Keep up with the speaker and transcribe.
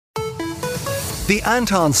The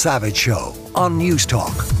Anton Savage Show on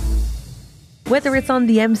Newstalk. Whether it's on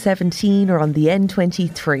the M17 or on the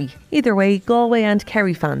N23, either way, Galway and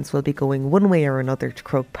Kerry fans will be going one way or another to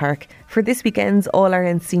Croke Park for this weekend's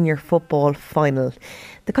All-Ireland Senior Football Final.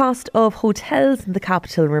 The cost of hotels in the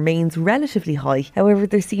capital remains relatively high. However,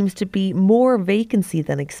 there seems to be more vacancy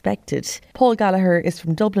than expected. Paul Gallagher is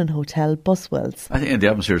from Dublin Hotel Buswells. I think the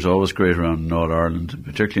atmosphere is always great around All-Ireland,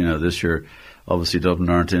 particularly now this year. Obviously Dublin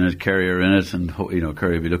aren't in it, Kerry are in it, and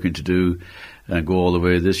Kerry will be looking to do and go all the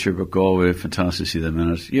way this year, but Galway, fantastic to see them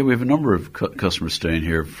in it. Yeah, we have a number of customers staying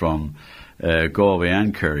here from Galway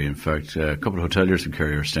and Kerry. In fact, a couple of hoteliers in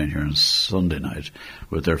Kerry are staying here on Sunday night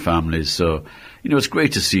with their families. So, it's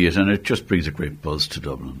great to see it, and it just brings a great buzz to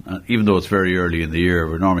Dublin. Even though it's very early in the year,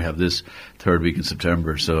 we normally have this third week in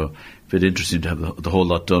September, so a bit interesting to have the whole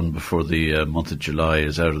lot done before the month of July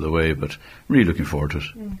is out of the way, but really looking forward to it.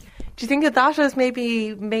 Do you think that has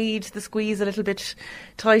maybe made the squeeze a little bit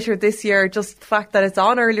tighter this year, just the fact that it's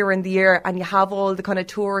on earlier in the year and you have all the kind of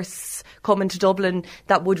tourists coming to Dublin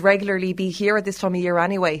that would regularly be here at this time of year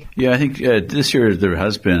anyway? Yeah, I think this year there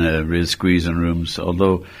has been a real squeeze on rooms,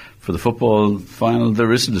 although for the football final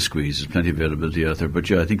there isn't a squeeze. There's plenty of availability out there. But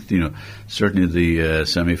yeah, I think, certainly the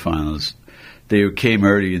semi-finals, they came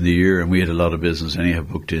early in the year and we had a lot of business anyhow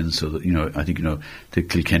booked in, so that, I think, the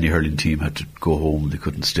Kilkenny hurling team had to go home. They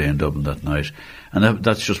couldn't stay in Dublin that night. And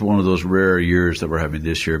that's just one of those rare years that we're having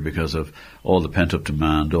this year because of all the pent-up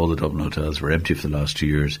demand. All the Dublin hotels were empty for the last 2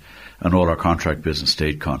 years and all our contract business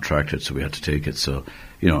stayed contracted, so we had to take it. So,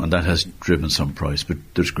 and that has driven some price, but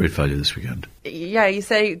there's great value this weekend. Yeah, you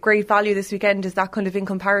say great value this weekend. Is that kind of in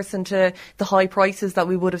comparison to the high prices that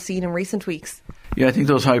we would have seen in recent weeks? Yeah, I think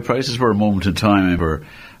those high prices were a moment in time where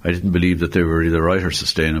I didn't believe that they were either right or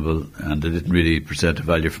sustainable, and they didn't really present a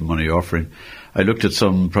value for money offering. I looked at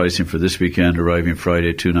some pricing for this weekend, arriving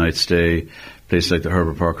Friday, 2-night stay, place like the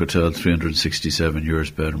Harbour Park Hotel,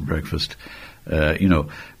 €367 bed and breakfast. A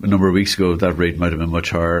number of weeks ago that rate might have been much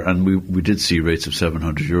higher, and we did see rates of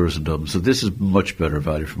 €700 in Dublin. So this is much better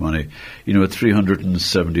value for money. At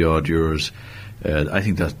 370 odd euros. I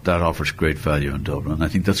think that offers great value in Dublin, and I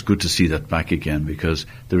think that's good to see that back again because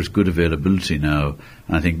there's good availability now,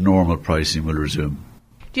 and I think normal pricing will resume.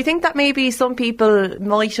 Do you think that maybe some people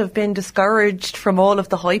might have been discouraged from all of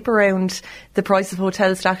the hype around the price of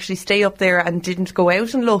hotels to actually stay up there and didn't go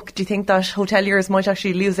out and look? Do you think that hoteliers might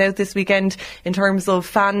actually lose out this weekend in terms of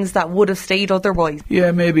fans that would have stayed otherwise?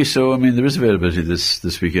 Yeah, maybe so. I mean, there is availability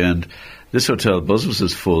this weekend. This hotel, Buswells,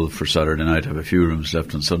 is full for Saturday night. I have a few rooms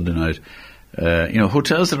left on Sunday night.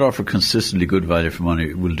 Hotels that offer consistently good value for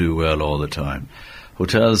money will do well all the time.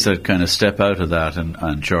 Hotels that kind of step out of that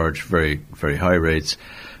and charge very, very high rates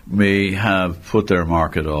may have put their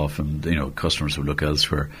market off, and customers will look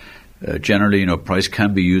elsewhere. Generally, price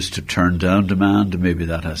can be used to turn down demand, and maybe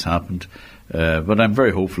that has happened. But I'm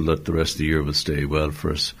very hopeful that the rest of the year will stay well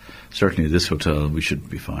for us. Certainly this hotel, we should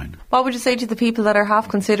be fine. What would you say to the people that are half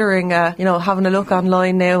considering, having a look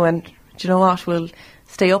online now and, do you know what, we'll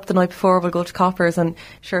stay up the night before, we'll go to Coppers, and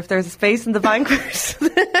sure, if there's a space in the banquet,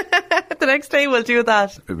 the next day we'll do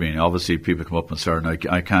that. I mean, obviously people come up on Saturday night.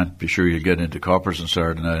 I can't be sure you'll get into Coppers on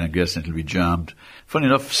Saturday night. I'm guessing it'll be jammed. Funny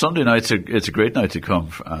enough, Sunday night, it's a great night to come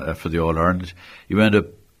for the All-Ireland. You end up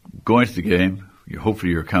going to the game,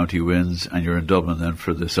 hopefully your county wins, and you're in Dublin then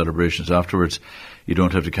for the celebrations afterwards. You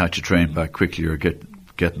don't have to catch a train back quickly or get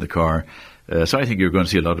in the car. So I think you're going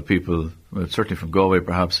to see a lot of people, certainly from Galway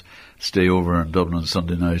perhaps, stay over in Dublin on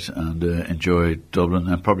Sunday night and enjoy Dublin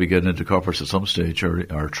and probably get into Coppers at some stage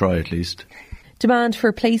or try at least. Demand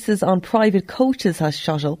for places on private coaches has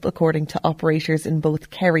shot up, according to operators in both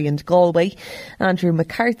Kerry and Galway. Andrew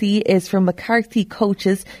McCarthy is from McCarthy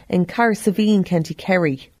Coaches in Carsaveen, County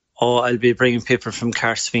Kerry. I'll be bringing people from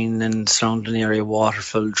Carsaveen and surrounding area,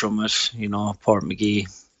 Waterford, Drummond, Portmagee,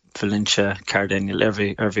 Valentia, Cardaniel,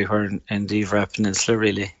 everywhere in the Iveragh Peninsula,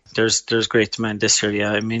 really. There's great demand this year,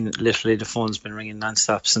 yeah. I mean, literally the phone's been ringing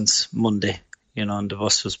non-stop since Monday, and the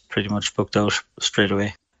bus was pretty much booked out straight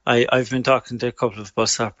away. I've been talking to a couple of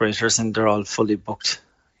bus operators and they're all fully booked,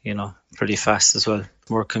 pretty fast as well.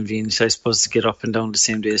 More convenient, I suppose, to get up and down the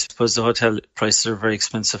same day. I suppose the hotel prices are very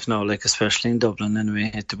expensive now, especially in Dublin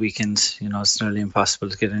anyway, at the weekends. It's nearly impossible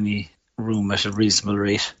to get any room at a reasonable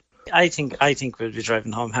rate. I think we'll be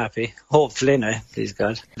driving home happy. Hopefully, anyway, please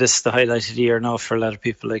God. This is the highlight of the year now for a lot of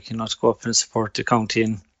people, to go up and support the county.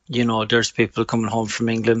 And, there's people coming home from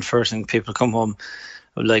England first, and people come home.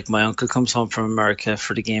 Like my uncle comes home from America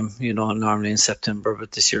for the game, normally in September,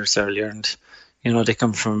 but this year it's earlier. And, they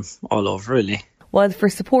come from all over, really. While for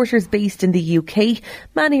supporters based in the UK,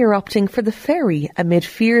 many are opting for the ferry amid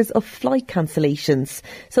fears of flight cancellations.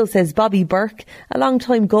 So says Bobby Burke, a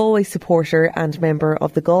long-time Galway supporter and member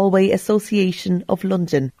of the Galway Association of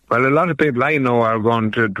London. Well, a lot of people I know are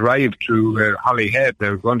going to drive to Holyhead.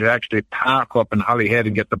 They're going to actually park up in Holyhead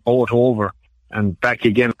and get the boat over and back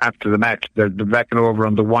again after the match. They're backing over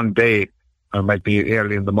on the one day, or might be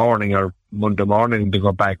early in the morning or Monday morning to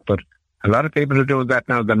go back. But a lot of people are doing that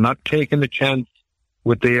now. They're not taking the chance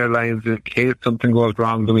with the airlines in case something goes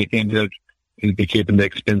wrong the weekend. They'll be keeping the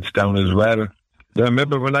expense down as well. I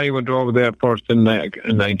remember when I went over there first in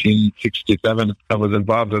 1967, I was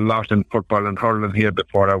involved a lot in football and hurling here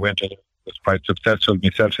before I went. It was quite successful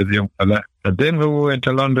myself as a young fella. And then when we went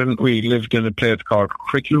to London, we lived in a place called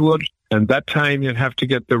Cricklewood. And that time you'd have to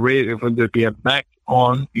get the radio, when there'd be a Mac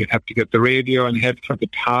on, you'd have to get the radio and head for the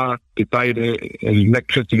car beside an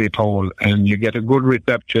electricity pole. And you get a good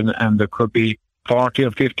reception, and there could be 40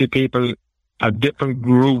 or 50 people, a different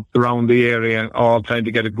group around the area, all trying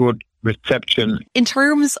to get a good reception. In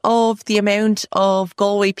terms of the amount of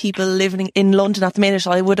Galway people living in London at the minute,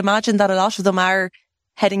 I would imagine that a lot of them are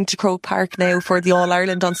heading to Croke Park now for the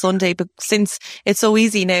All-Ireland on Sunday, but since it's so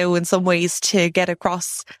easy now in some ways to get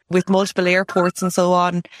across with multiple airports and so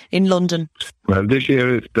on in London. Well, this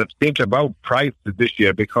year it's about prices this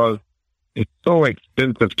year because it's so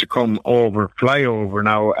expensive to fly over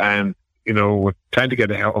now, and trying to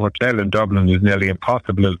get a hotel in Dublin is nearly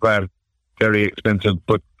impossible as well. Very expensive,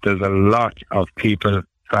 but there's a lot of people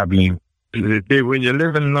travelling. When you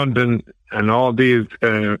live in London and all these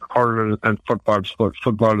hurlers and football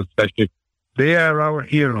especially, they are our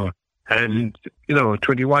heroes. And,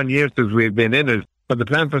 21 years since we've been in it. But the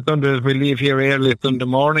plan for Sunday is we leave here early Sunday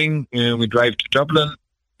morning and we drive to Dublin.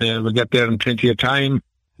 And we'll get there in plenty of time.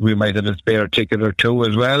 We might have a spare ticket or two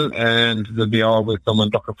as well. And there'll be always someone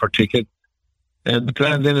looking for tickets. And the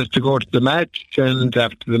plan then is to go to the match. And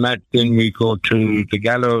after the match, then we go to the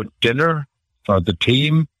gala dinner for the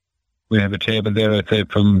team. We have a table there, I say,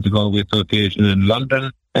 from the Galway Association in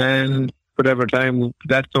London. And whatever time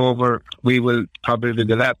that's over, we will probably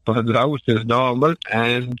the lap of the house as normal.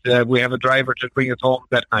 And we have a driver to bring us home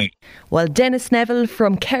that night. Well, Dennis Neville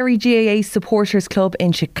from Kerry GAA Supporters Club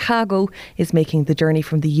in Chicago is making the journey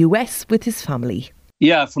from the US with his family.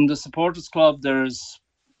 Yeah, from the Supporters Club, there's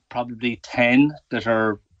probably 10 that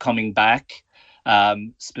are coming back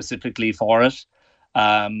specifically for it.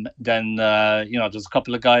 Then there's a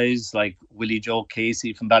couple of guys like Willie Joe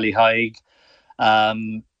Casey from Ballyhaig.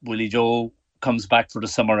 Willie Joe comes back for the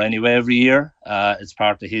summer anyway every year. It's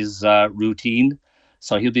part of his routine,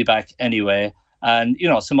 so he'll be back anyway. And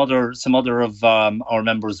some other of our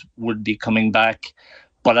members would be coming back,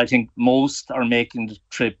 but I think most are making the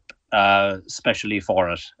trip specially for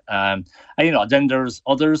it. And then there's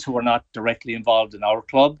others who are not directly involved in our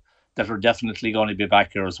club that are definitely going to be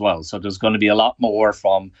back here as well. So there's going to be a lot more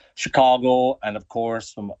from Chicago and, of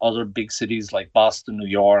course, from other big cities like Boston, New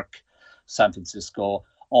York, San Francisco.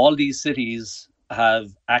 All these cities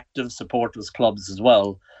have active supporters clubs as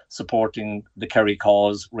well, supporting the Kerry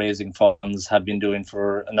cause, raising funds, have been doing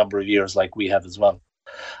for a number of years like we have as well.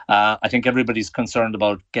 I think everybody's concerned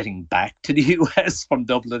about getting back to the US from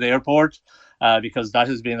Dublin Airport because that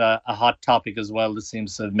has been a hot topic as well. That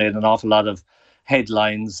seems to have made an awful lot of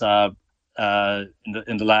headlines in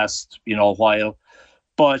the last while.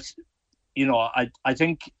 But I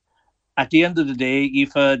think at the end of the day,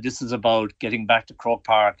 Aoife, this is about getting back to Croke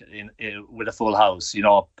Park with a full house.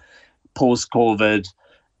 Post-COVID,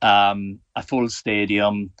 a full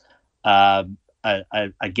stadium, a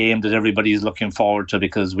game that everybody is looking forward to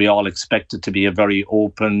because we all expect it to be a very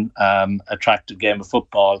open, attractive game of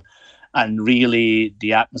football. And really,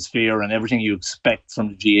 the atmosphere and everything you expect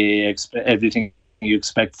from the GAA, everything you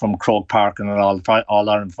expect from Croke Park and an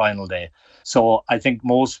All-Ireland final day. So I think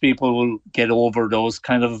most people will get over those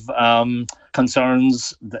kind of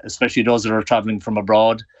concerns, especially those that are travelling from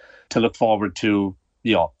abroad, to look forward to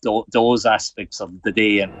those aspects of the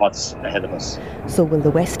day and what's ahead of us. So will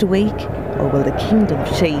the West awake or will the kingdom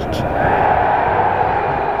shake?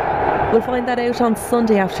 We'll find that out on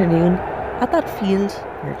Sunday afternoon at that field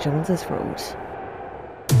near Jones's Road.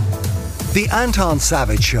 The Anton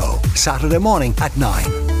Savage Show, Saturday morning at 9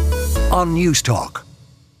 on Newstalk.